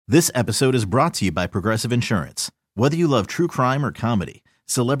This episode is brought to you by Progressive Insurance. Whether you love true crime or comedy,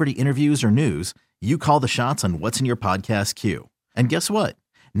 celebrity interviews or news, you call the shots on what's in your podcast queue. And guess what?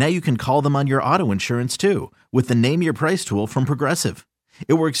 Now you can call them on your auto insurance too with the Name Your Price tool from Progressive.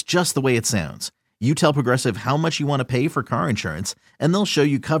 It works just the way it sounds. You tell Progressive how much you want to pay for car insurance, and they'll show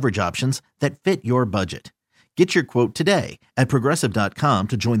you coverage options that fit your budget. Get your quote today at Progressive.com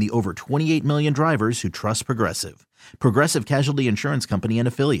to join the over 28 million drivers who trust Progressive. Progressive Casualty Insurance Company and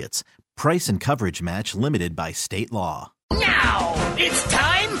Affiliates. Price and coverage match limited by state law. Now, it's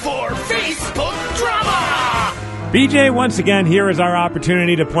time for Facebook Drama! BJ, once again, here is our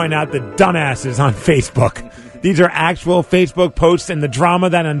opportunity to point out the dumbasses on Facebook. These are actual Facebook posts and the drama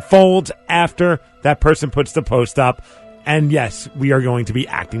that unfolds after that person puts the post up. And yes, we are going to be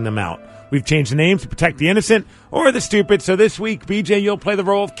acting them out. We've changed the names to protect the innocent or the stupid. So this week, BJ, you'll play the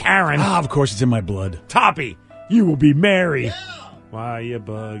role of Karen. Of course, it's in my blood. Toppy, you will be Mary. Yeah. Why you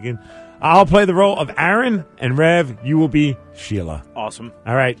bugging? I'll play the role of Aaron, and Rev, you will be Sheila. Awesome.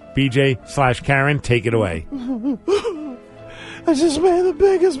 All right, BJ/Karen, take it away. I just made the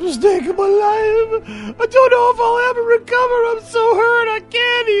biggest mistake of my life. I don't know if I'll ever recover. I'm so hurt I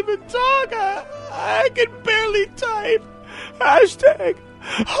can't even talk. I can barely type. Hashtag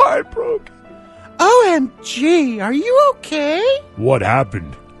heartbroken. OMG, are you okay? What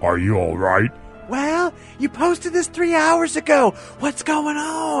happened? Are you all right? Well, you posted this 3 hours ago. What's going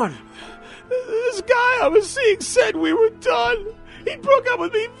on? This guy I was seeing said we were done. He broke up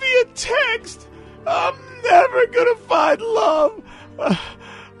with me via text. I'm never gonna find love. I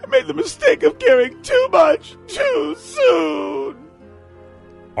made the mistake of caring too much too soon.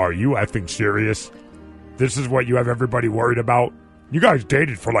 Are you effing serious? This is what you have everybody worried about? You guys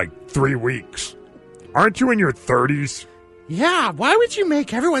dated for like 3 weeks. Aren't you in your 30s? Yeah, why would you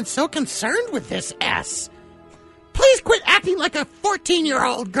make everyone so concerned with this S? Please quit acting like a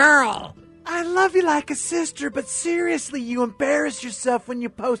 14-year-old girl. I love you like a sister, but seriously, you embarrass yourself when you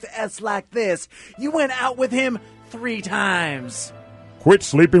post S like this. You went out with him 3 times. Quit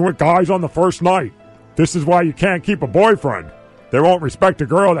sleeping with guys on the first night. This is why you can't keep a boyfriend. They won't respect a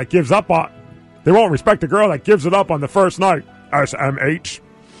girl that gives up on... They won't respect a girl that gives it up on the first night. SMH.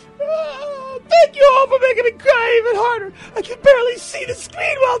 Thank you all for making me cry even harder. I can barely see the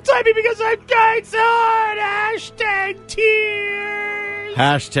screen while typing because I'm dying so hard. Hashtag tears.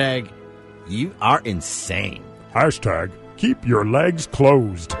 Hashtag you are insane. Hashtag keep your legs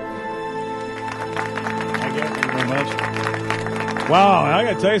closed. Thank you very much. Wow, I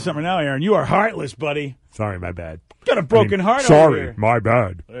got to tell you something now, Aaron. You are heartless, buddy. Sorry, my bad. Got a broken heart over Sorry, here. my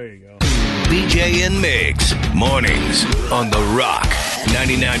bad. There you go. BJ and Migs, mornings on The Rock,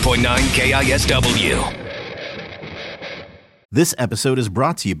 99.9 KISW. This episode is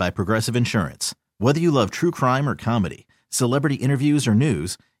brought to you by Progressive Insurance. Whether you love true crime or comedy, celebrity interviews or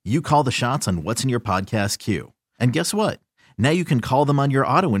news, you call the shots on what's in your podcast queue. And guess what? Now you can call them on your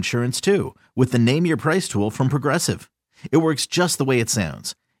auto insurance too with the Name Your Price tool from Progressive. It works just the way it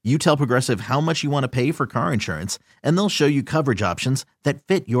sounds. You tell Progressive how much you want to pay for car insurance, and they'll show you coverage options that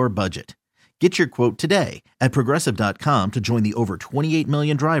fit your budget. Get your quote today at Progressive.com to join the over 28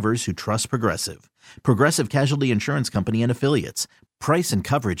 million drivers who trust Progressive. Progressive Casualty Insurance Company and Affiliates. Price and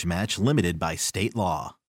coverage match limited by state law.